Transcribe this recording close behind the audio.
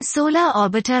Solar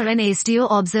Orbiter and SDO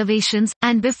Observations,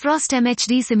 and Bifrost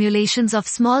MHD Simulations of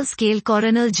Small-Scale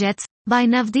Coronal Jets, by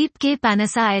Navdeep K.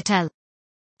 Panasa et al.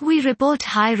 We report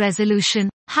high-resolution,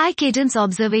 high-cadence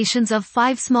observations of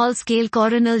 5 small-scale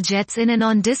coronal jets in an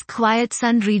on-disk quiet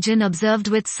sun region observed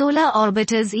with Solar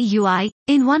Orbiter's EUI,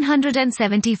 in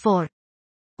 174.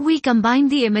 We combine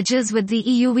the images with the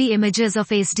EUV images of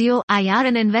SDO IR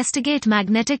and investigate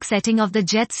magnetic setting of the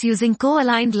jets using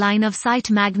co-aligned line-of-sight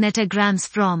magnetograms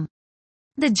from.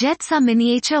 The jets are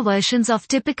miniature versions of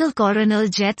typical coronal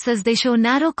jets as they show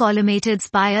narrow collimated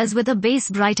spires with a base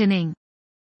brightening.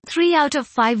 3 out of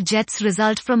 5 jets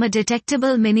result from a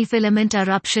detectable minifilament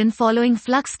eruption following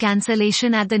flux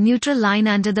cancellation at the neutral line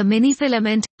under the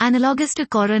minifilament, analogous to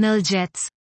coronal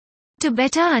jets. To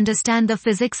better understand the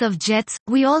physics of jets,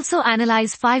 we also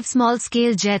analyze 5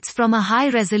 small-scale jets from a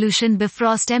high-resolution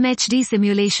Bifrost MHD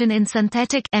simulation in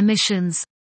synthetic emissions.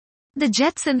 The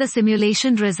jets in the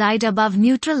simulation reside above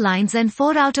neutral lines and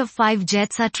 4 out of 5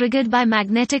 jets are triggered by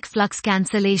magnetic flux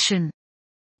cancellation.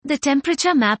 The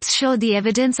temperature maps show the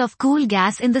evidence of cool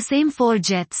gas in the same 4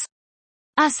 jets.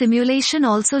 Our simulation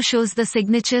also shows the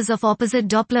signatures of opposite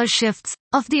Doppler shifts,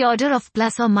 of the order of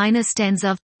plus or minus tens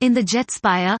of, in the jet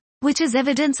spire, which is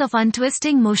evidence of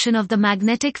untwisting motion of the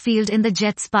magnetic field in the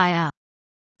jet spire.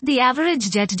 The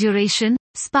average jet duration,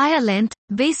 spire length,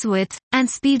 base width, and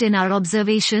speed in our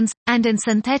observations, and in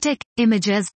synthetic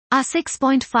images, are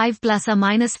 6.5 plus or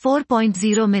minus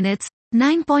 4.0 minutes,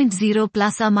 9.0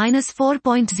 plus or minus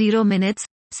 4.0 minutes,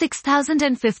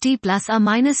 6050 plus or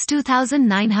minus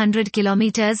 2900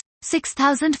 kilometers,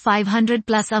 6500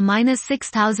 plus or minus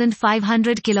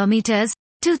 6500 kilometers,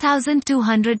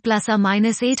 2200 plus or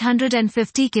minus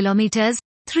 850 kilometers,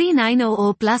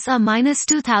 3900 plus or minus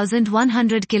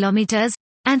 2100 kilometers,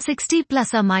 and 60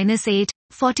 plus or minus 8,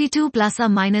 42 plus or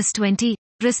minus 20,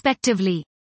 respectively.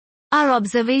 Our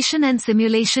observation and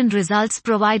simulation results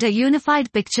provide a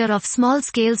unified picture of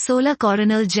small-scale solar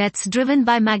coronal jets driven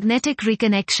by magnetic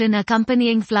reconnection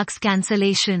accompanying flux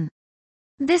cancellation.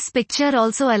 This picture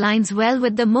also aligns well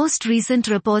with the most recent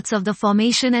reports of the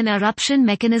formation and eruption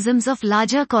mechanisms of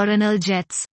larger coronal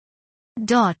jets.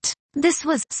 This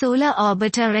was Solar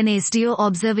Orbiter and SDO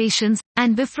Observations,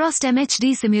 and Bifrost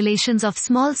MHD Simulations of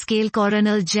Small-Scale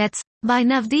Coronal Jets, by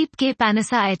Navdeep K.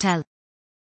 Panasa et al.